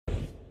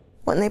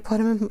when they put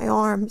him in my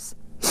arms.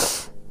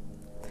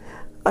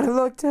 I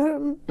looked at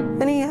him,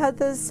 and he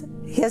has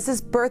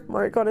this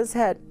birthmark on his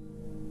head,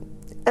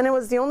 and it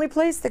was the only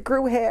place that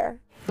grew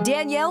hair.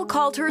 Danielle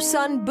called her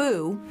son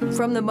Boo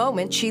from the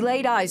moment she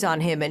laid eyes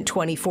on him in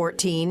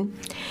 2014.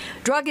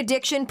 Drug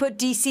addiction put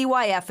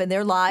DCYF in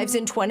their lives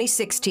in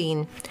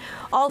 2016.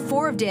 All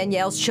 4 of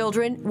Danielle's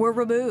children were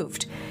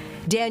removed.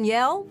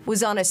 Danielle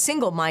was on a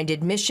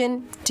single-minded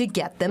mission to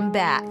get them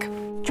back.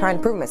 Trying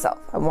to prove myself.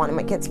 I wanted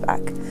my kids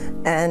back.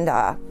 And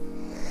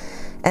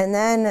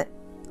then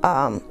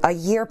a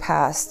year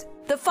passed.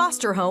 The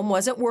foster home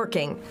wasn't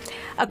working.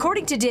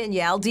 According to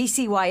Danielle,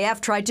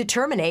 DCYF tried to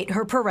terminate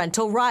her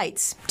parental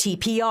rights,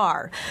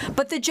 TPR,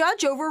 but the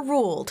judge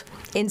overruled.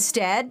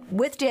 Instead,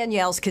 with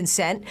Danielle's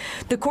consent,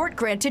 the court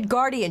granted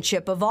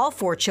guardianship of all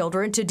 4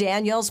 children to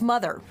Danielle's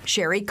mother,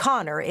 Sherry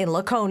Connor, in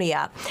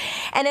Laconia.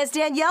 And as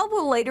Danielle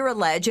will later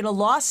allege in a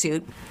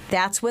lawsuit,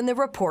 that's when the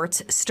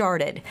reports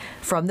started.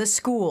 From the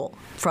school,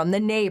 from the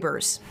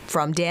neighbors,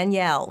 from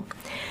Danielle.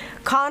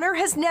 Connor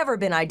has never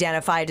been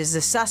identified as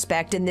a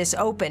suspect in this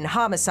open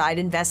homicide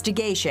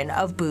investigation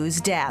of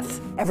Boo's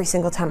death. Every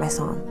single time I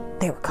saw him,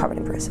 they were covered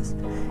in bruises,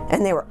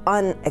 and they were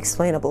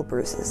unexplainable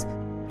bruises.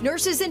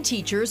 Nurses and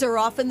teachers are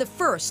often the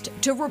first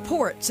to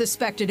report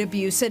suspected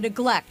abuse and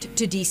neglect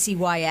to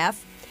DCYF.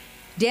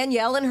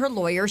 Danielle and her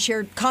lawyer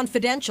shared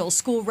confidential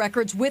school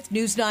records with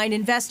News 9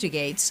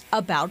 Investigates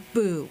about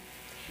Boo.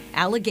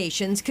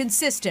 Allegations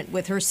consistent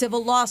with her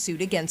civil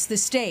lawsuit against the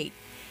state.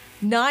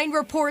 9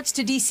 reports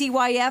to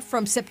DCYF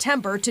from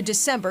September to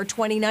December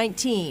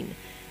 2019.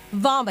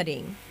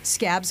 Vomiting,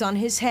 scabs on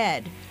his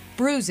head,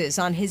 bruises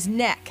on his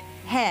neck,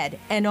 head,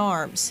 and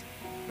arms.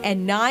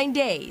 And 9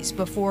 days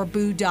before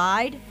Boo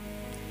died,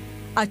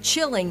 a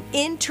chilling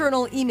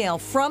internal email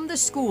from the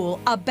school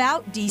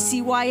about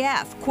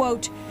DCYF.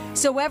 Quote,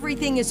 "So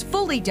everything is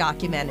fully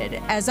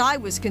documented. As I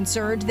was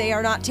concerned, they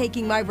are not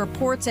taking my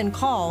reports and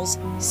calls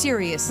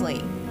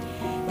seriously."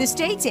 The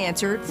state's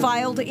answer,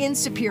 filed in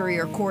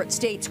Superior Court,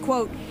 states,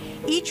 quote,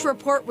 "Each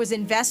report was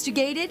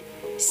investigated,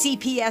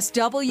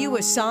 CPSW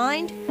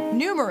assigned,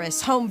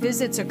 numerous home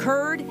visits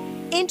occurred,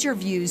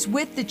 interviews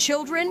with the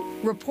children,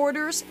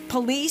 reporters,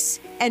 police,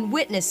 and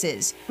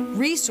witnesses.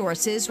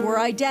 Resources were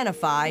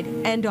identified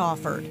and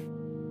offered."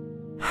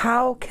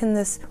 How can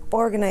this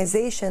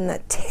organization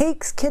that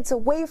takes kids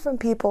away from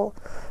people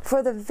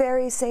for the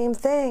very same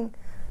thing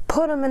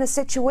put them in a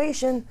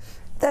situation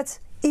that's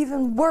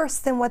even worse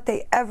than what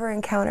they ever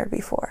encountered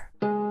before?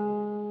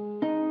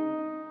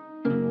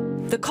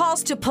 The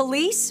calls to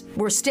police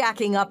were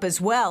stacking up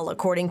as well,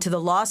 according to the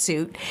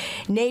lawsuit.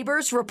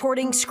 Neighbors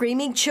reporting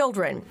screaming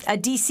children, a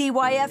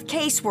DCYF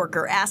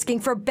caseworker asking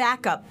for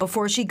backup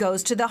before she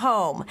goes to the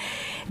home.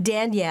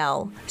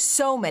 Danielle,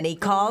 so many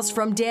calls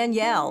from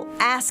Danielle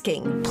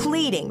asking,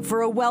 pleading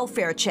for a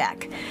welfare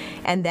check.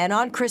 And then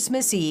on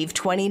Christmas Eve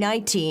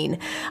 2019,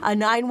 a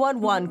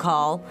 911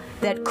 call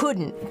that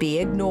couldn't be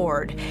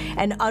ignored.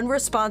 An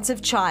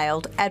unresponsive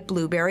child at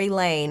Blueberry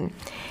Lane.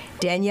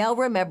 Danielle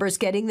remembers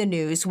getting the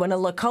news when a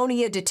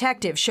Laconia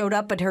detective showed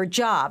up at her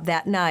job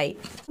that night.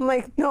 I'm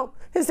like, "No,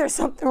 is there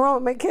something wrong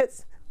with my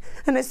kids?"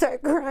 And I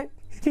started crying.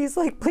 He's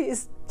like,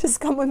 "Please, just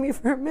come with me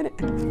for a minute."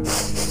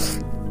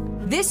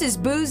 This is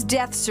Boo's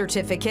death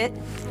certificate.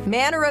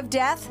 Manner of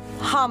death,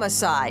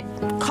 homicide.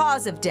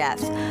 Cause of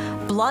death,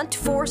 blunt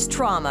force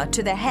trauma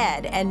to the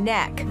head and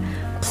neck.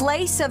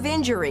 Place of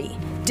injury,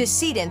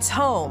 decedent's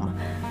home,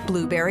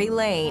 Blueberry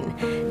Lane,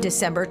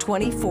 December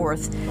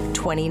 24th,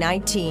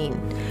 2019.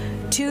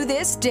 To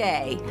this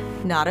day,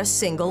 not a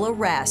single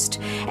arrest.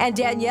 And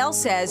Danielle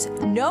says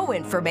no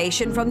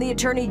information from the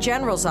Attorney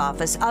General's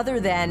office other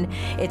than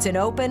it's an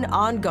open,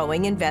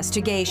 ongoing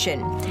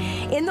investigation.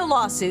 In the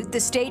lawsuit,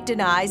 the state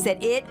denies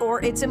that it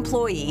or its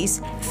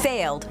employees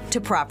failed to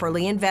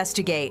properly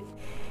investigate.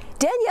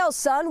 Danielle's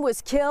son was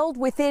killed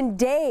within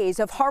days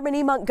of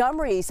Harmony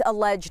Montgomery's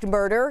alleged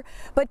murder,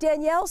 but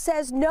Danielle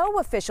says no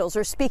officials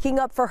are speaking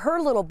up for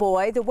her little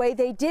boy the way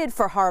they did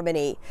for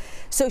Harmony.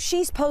 So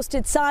she's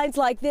posted signs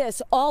like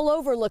this all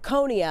over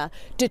Laconia,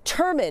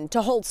 determined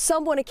to hold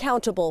someone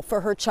accountable for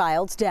her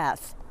child's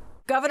death.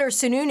 Governor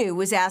Sununu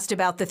was asked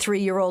about the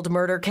 3-year-old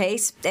murder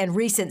case and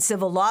recent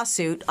civil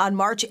lawsuit on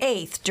March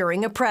 8th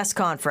during a press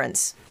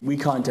conference. We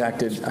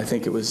contacted, I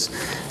think it was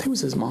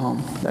his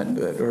mom that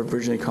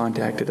originally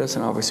contacted us,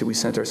 and obviously we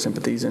sent our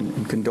sympathies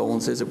and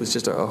condolences. It was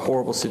just a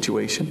horrible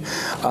situation.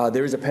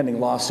 There is a pending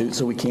lawsuit,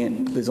 so we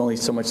can't, there's only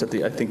so much that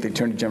I think the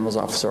Attorney General's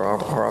office or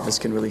our office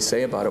can really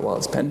say about it while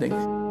it's pending.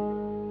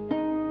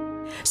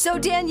 So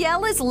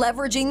Danielle is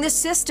leveraging the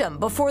system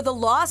before the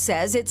law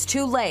says it's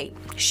too late.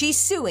 She's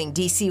suing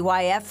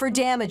DCYF for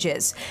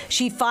damages.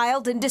 She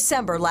filed in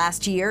December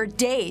last year,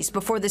 days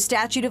before the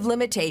statute of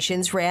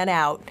limitations ran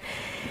out.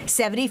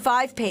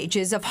 75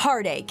 pages of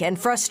heartache and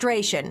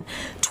frustration,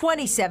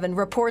 27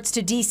 reports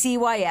to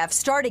DCYF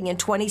starting in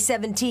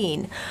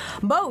 2017,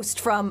 most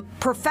from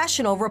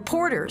professional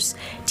reporters,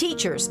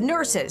 teachers,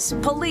 nurses,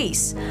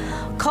 police,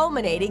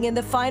 culminating in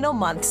the final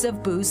months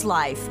of Boo's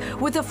life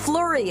with a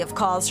flurry of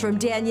calls from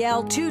Danielle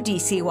Danielle to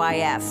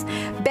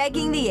DCYF,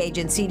 begging the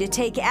agency to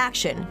take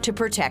action to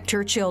protect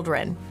her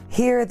children.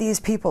 Here these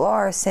people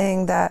are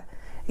saying that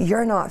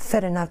you're not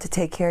fit enough to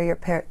take care of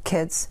your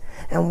kids,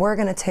 and we're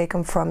going to take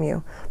them from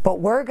you, but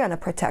we're going to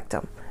protect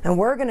them, and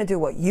we're going to do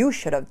what you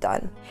should have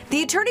done.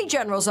 The Attorney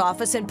General's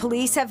office and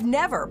police have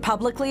never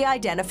publicly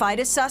identified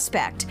a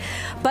suspect,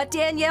 but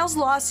Danielle's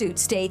lawsuit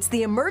states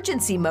the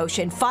emergency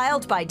motion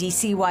filed by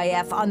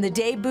DCYF on the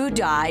day Boo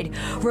died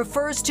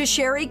refers to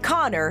Sherry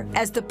Connor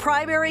as the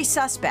primary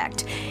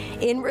suspect.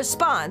 In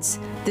response,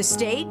 the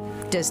state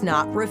does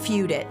not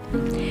refute it.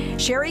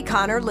 Sherry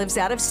Connor lives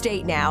out of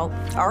state now.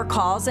 Our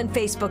calls and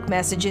Facebook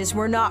messages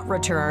were not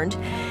returned.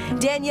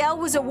 Danielle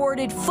was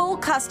awarded full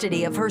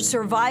custody of her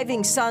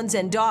surviving sons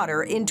and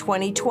daughter in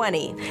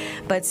 2020,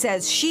 but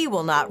says she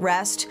will not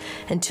rest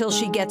until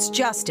she gets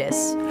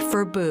justice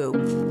for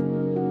Boo.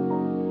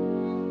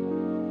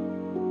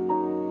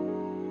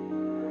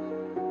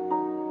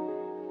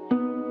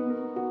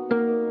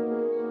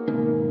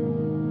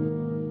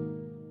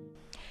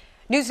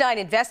 News 9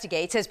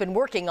 Investigates has been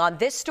working on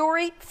this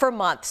story for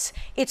months.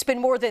 It's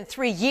been more than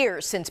 3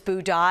 years since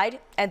Boo died,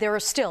 and there are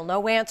still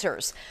no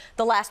answers.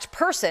 The last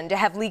person to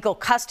have legal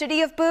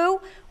custody of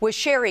Boo was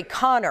Sherry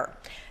Connor.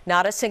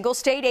 Not a single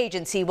state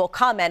agency will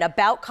comment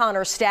about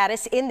Connor's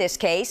status in this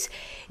case.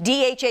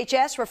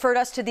 DHHS referred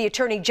us to the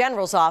Attorney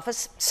General's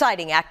office,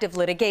 citing active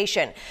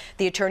litigation.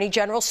 The Attorney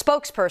General's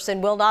spokesperson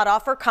will not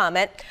offer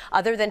comment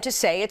other than to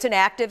say it's an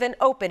active and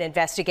open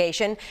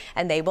investigation,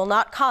 and they will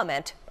not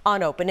comment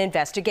on open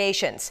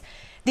investigations.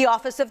 The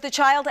Office of the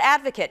Child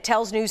Advocate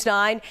tells News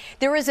 9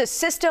 there is a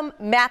system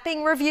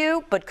mapping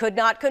review, but could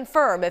not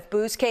confirm if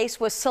Boo's case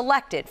was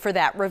selected for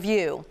that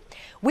review.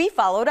 We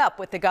followed up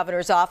with the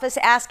governor's office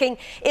asking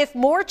if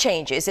more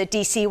changes at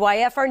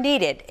DCYF are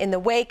needed in the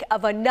wake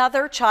of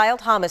another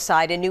child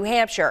homicide in New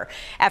Hampshire,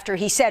 after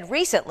he said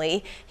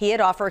recently he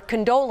had offered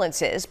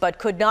condolences but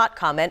could not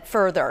comment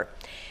further.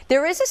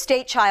 There is a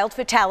state child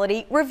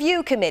fatality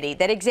review committee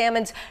that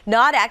examines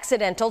not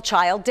accidental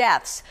child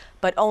deaths,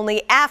 but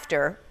only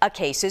after a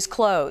case is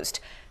closed.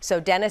 So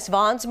Dennis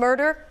Vaughn's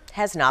murder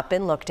has not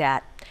been looked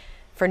at.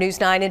 For News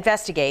 9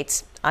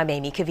 Investigates, I'm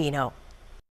Amy Cavino.